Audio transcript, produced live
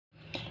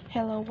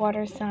Hello,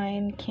 water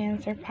sign,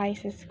 Cancer,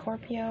 Pisces,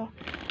 Scorpio.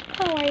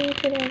 How are you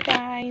today,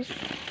 guys?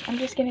 I'm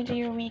just gonna do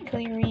your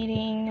weekly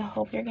reading.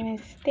 Hope you're gonna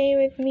stay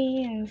with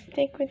me and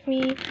stick with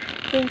me.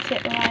 Please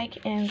hit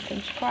like and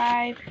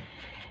subscribe.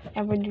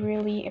 I would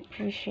really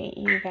appreciate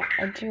you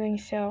doing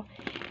so.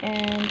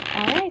 And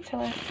alright, so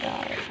let's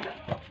start.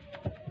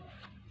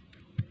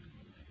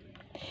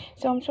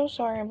 So I'm so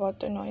sorry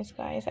about the noise,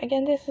 guys.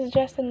 Again, this is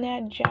just a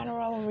net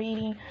general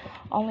reading.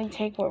 Only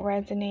take what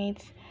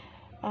resonates.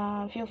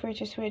 Feel free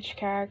to switch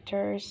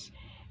characters,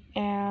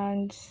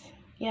 and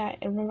yeah,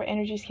 remember,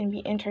 energies can be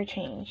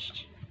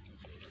interchanged.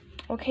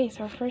 Okay,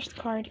 so our first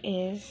card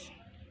is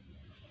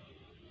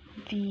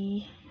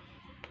the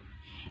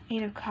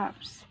Eight of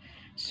Cups.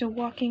 So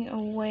walking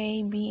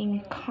away,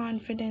 being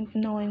confident,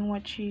 knowing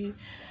what you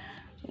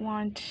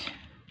want.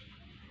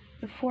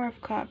 The Four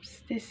of Cups.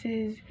 This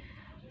is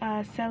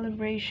a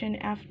celebration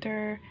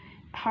after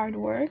hard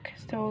work.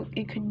 So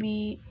it could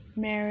be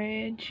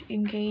marriage,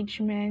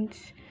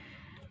 engagement,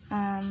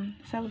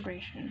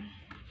 celebration.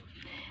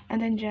 And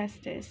then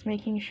Justice,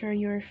 making sure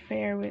you're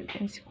fair with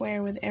and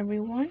square with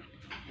everyone.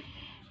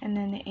 And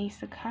then the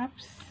Ace of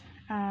Cups,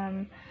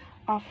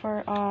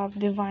 offer of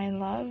divine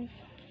love,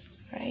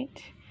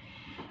 right?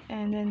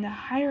 And then the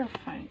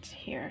Hierophant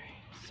here,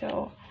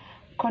 so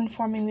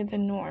conforming with the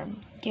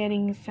norm,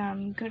 getting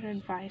some good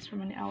advice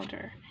from an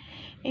elder.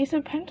 Ace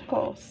of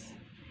Pentacles,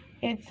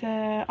 it's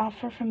an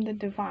offer from the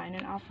divine,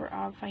 an offer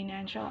of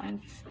financial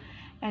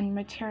and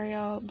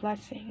material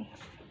blessings.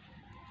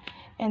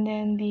 And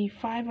then the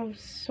Five of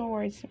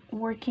Swords,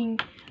 working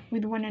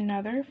with one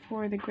another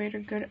for the greater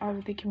good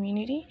of the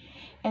community.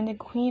 And the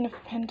Queen of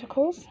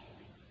Pentacles,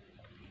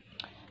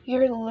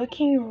 you're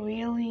looking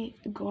really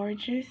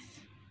gorgeous.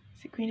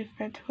 It's the Queen of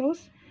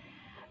Pentacles.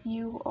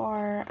 You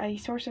are a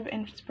source of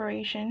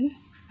inspiration,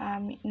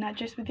 not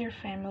just with your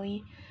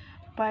family,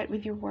 but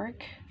with your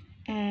work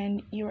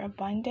and your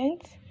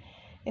abundance.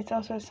 It's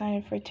also a sign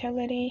of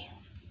fertility.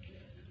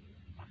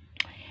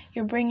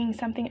 You're bringing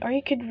something, or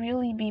you could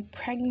really be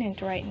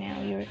pregnant right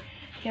now. You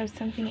have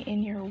something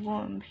in your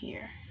womb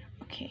here.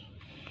 Okay.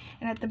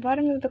 And at the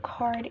bottom of the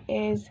card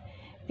is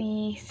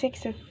the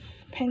Six of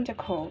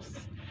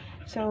Pentacles.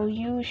 So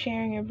you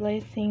sharing your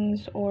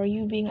blessings, or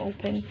you being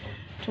open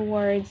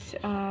towards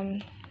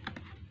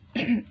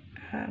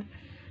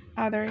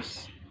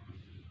others.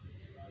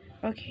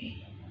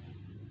 Okay.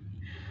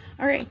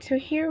 Alright, so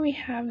here we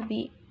have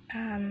the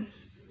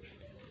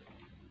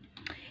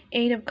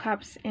Eight of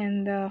Cups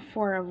and the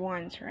Four of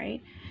Wands, right?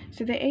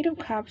 So the Eight of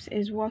Cups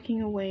is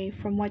walking away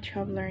from what you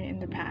have learned in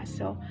the past.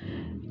 So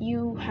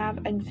you have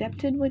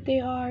accepted what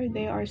they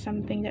are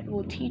something that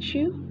will teach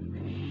you,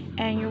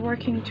 and you're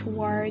working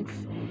towards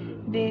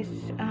this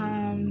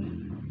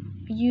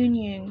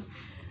union.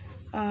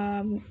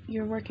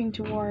 You're working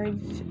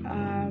towards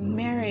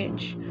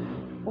marriage,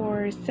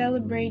 or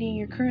celebrating.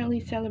 You're currently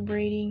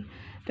celebrating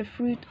the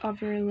fruit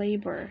of your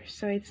labor.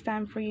 So it's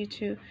time for you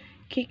to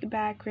kick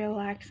back,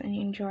 relax, and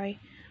enjoy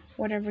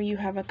whatever you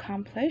have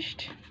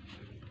accomplished.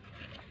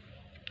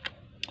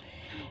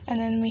 And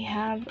then we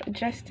have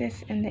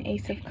Justice and the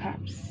Ace of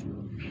Cups.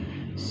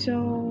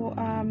 So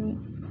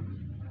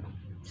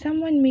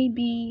someone may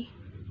be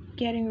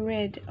getting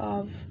rid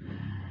of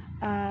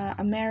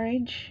a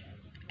marriage,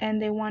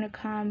 and they want to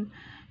come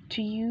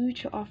to you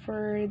to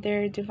offer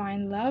their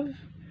divine love,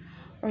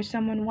 or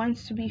someone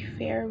wants to be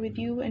fair with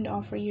you and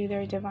offer you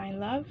their divine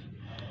love.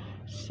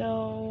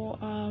 So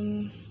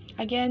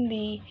again,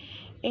 the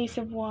Ace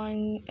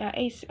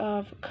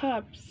of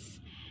Cups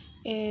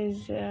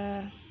is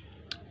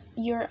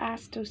you're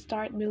asked to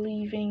start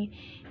believing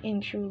in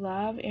true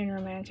love, in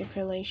romantic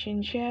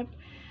relationship.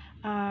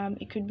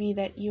 It could be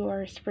that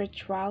your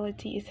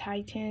spirituality is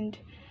heightened.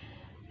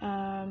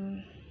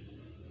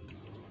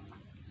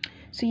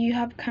 So you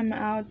have come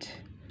out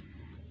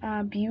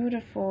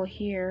beautiful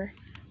here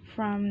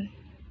from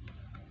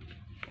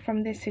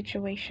this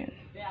situation.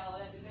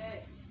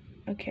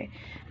 Okay,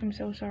 I'm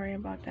so sorry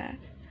about that.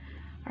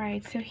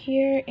 Alright, so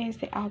here is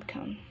the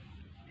outcome.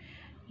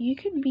 You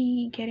could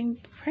be getting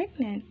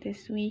pregnant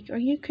this week, or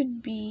you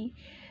could be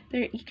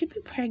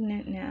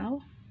pregnant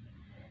now,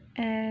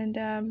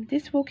 and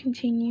this will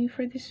continue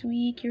for this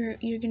week.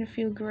 You're gonna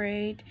feel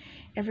great.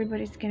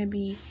 Everybody's gonna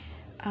be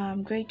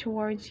great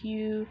towards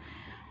you.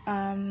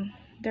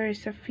 There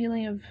is a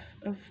feeling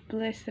of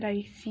bliss that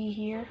I see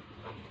here.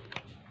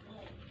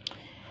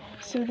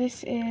 So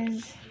this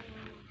is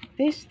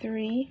this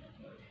three.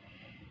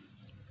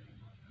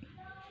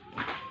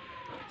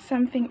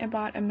 Something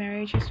about a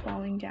marriage is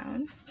falling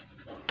down.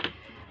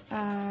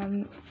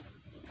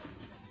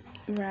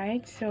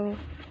 Right, so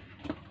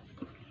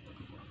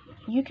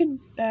you could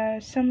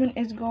someone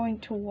is going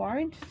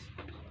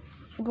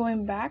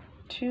back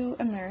to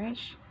a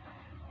marriage,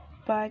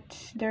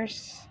 but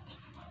there's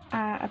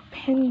a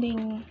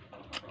pending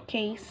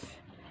case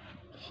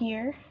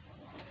here.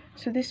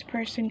 So this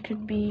person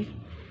could be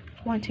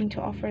wanting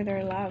to offer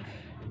their love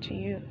to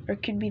you, or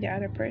could be the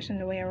other person,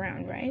 the way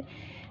around, right?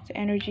 So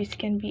energies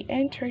can be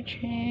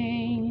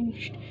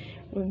interchanged,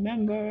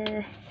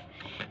 remember.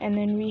 And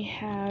then we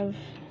have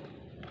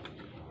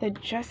the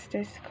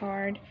Justice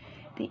card,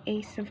 the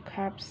Ace of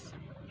Cups,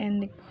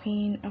 and the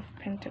Queen of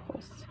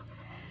Pentacles.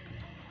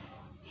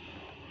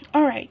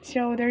 Alright,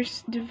 so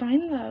there's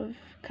divine love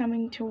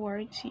coming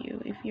towards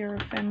you if you're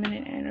a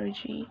feminine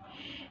energy.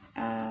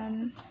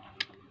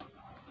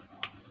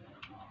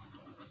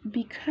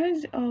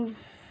 Because of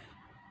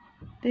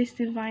this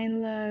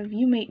divine love,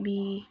 you may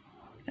be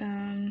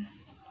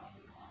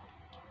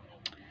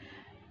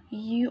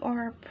you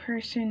are a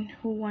person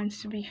who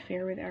wants to be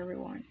fair with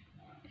everyone.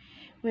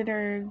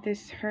 Whether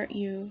this hurt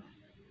you,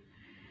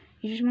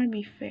 you just want to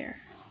be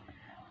fair.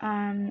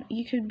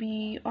 You could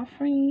be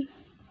offering,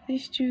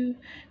 these two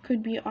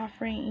could be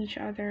offering each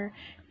other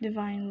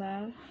divine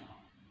love,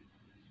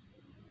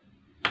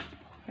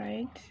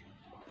 right?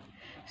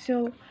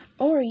 So,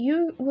 or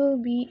you will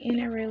be in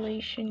a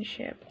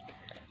relationship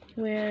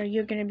where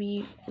you're going to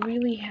be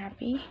really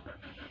happy.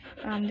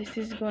 This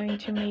is going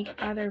to make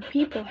other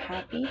people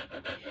happy.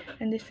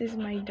 And this is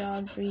my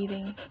dog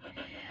breathing.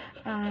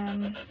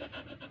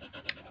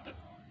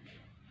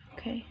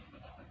 Okay.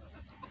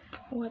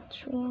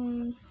 What's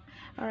wrong?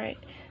 Alright,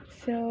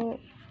 so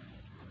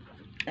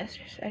I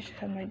just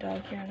have my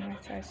dog here on my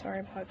side. Sorry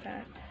about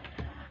that.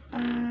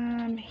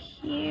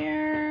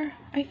 Here,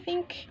 I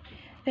think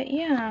that,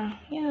 yeah,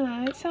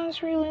 it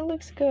sounds really,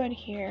 looks good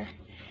here.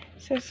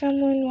 So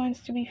someone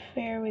wants to be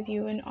fair with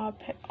you and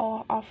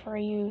offer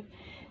you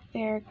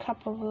their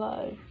cup of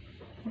love,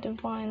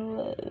 divine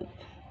love.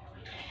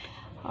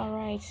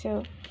 Alright,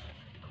 so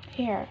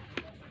here.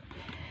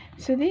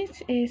 So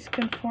this is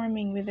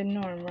conforming with the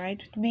norm,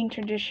 right? Being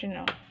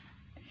traditional.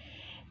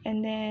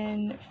 And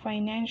then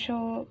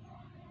financial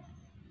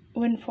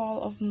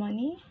windfall of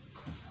money,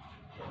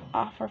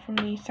 offer from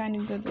the sign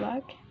of good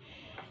luck,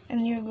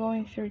 and you're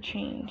going through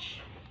change.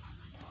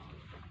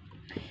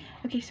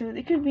 Okay, so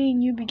it could be a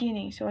new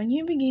beginning. So a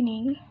new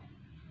beginning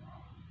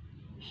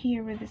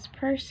here with this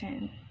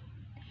person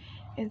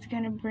is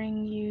going to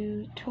bring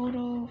you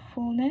total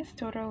fullness,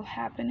 total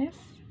happiness.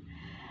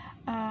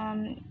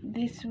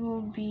 This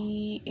will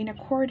be in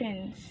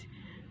accordance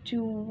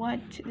to what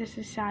the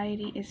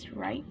society is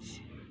right.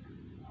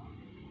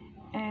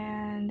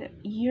 And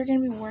you're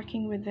going to be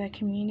working with the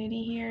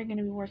community here, you're going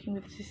to be working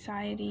with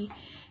society,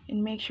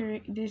 and make sure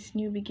this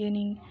new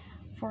beginning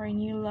for a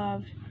new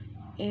love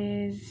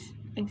is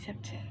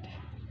accepted.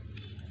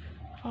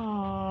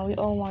 Oh, we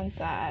all want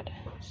that.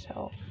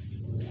 So,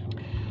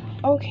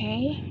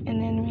 okay,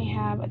 and then we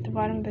have at the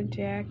bottom of the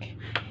deck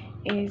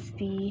is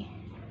the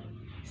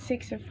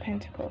Six of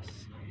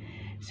Pentacles.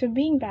 So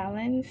being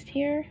balanced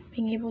here,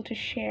 being able to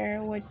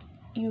share what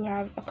you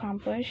have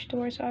accomplished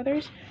towards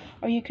others,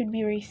 or you could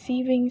be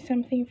receiving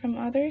something from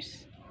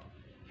others.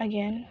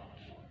 Again,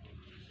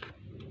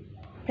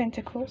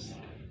 Pentacles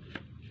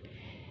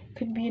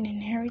could be an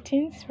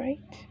inheritance, right?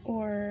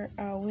 Or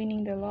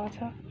winning the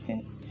lotto.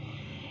 And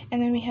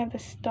then we have the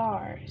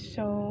Star.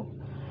 So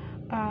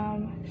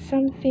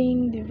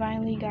something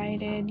divinely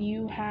guided.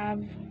 You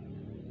have,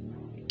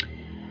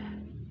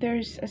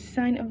 there's a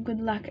sign of good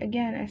luck.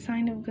 Again, a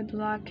sign of good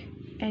luck,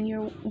 and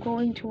you're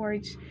going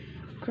towards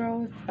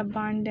growth,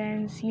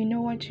 abundance. You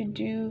know what to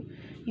do.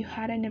 You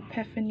had an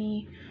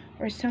epiphany,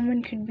 or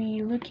someone could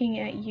be looking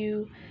at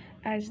you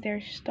as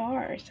their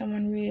star.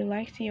 Someone really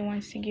likes you,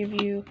 wants to give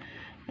you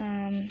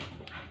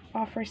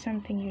offer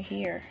something you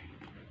hear.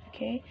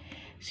 Okay,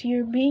 so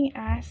you're being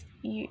asked,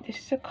 this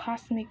is a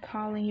cosmic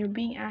calling. You're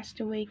being asked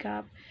to wake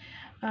up.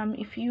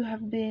 If you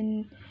have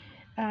been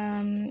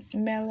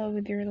mellow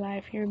with your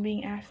life, you're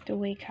being asked to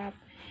wake up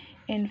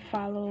and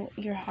follow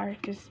your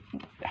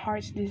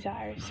heart's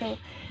desire. So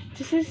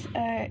this is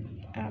a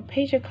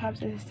Page of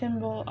Cups is a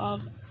symbol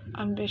of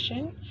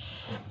ambition.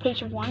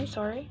 Page of Wands,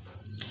 sorry.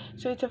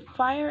 So it's a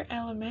fire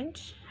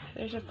element.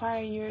 There's a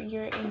fire.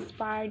 You're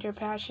inspired, you're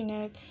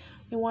passionate,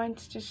 you want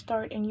to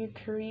start a new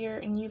career,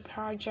 a new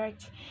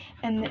project,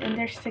 and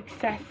there's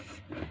success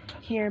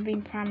here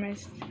being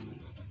promised.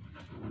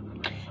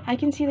 I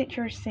can see that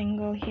you're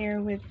single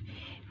here with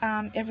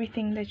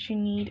everything that you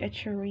need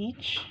at your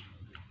reach.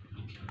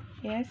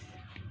 Yes.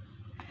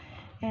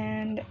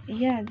 And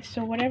yeah,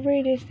 so whatever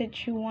it is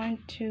that you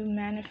want to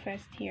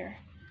manifest here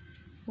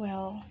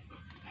will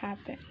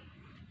happen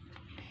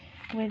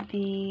with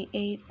the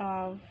Eight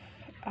of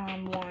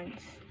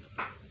Wands.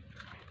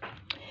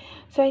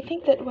 So I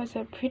think that was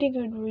a pretty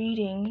good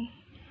reading.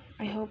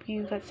 I hope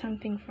you got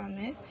something from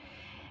it.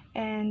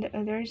 And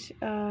there's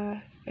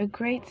a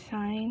great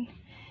sign.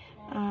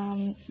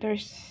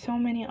 There's so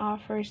many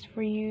offers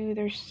for you.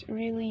 It's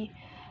really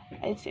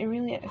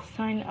a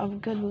sign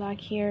of good luck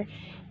here.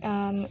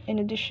 In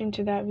addition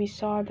to that, we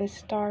saw the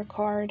Star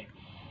card.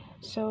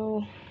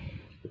 So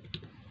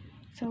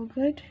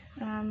good.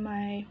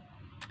 My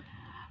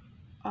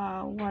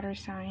water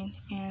sign.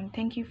 And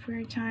thank you for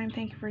your time.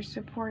 Thank you for your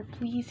support.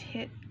 Please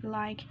hit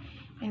like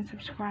and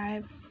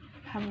subscribe.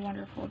 Have a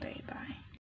wonderful day. Bye.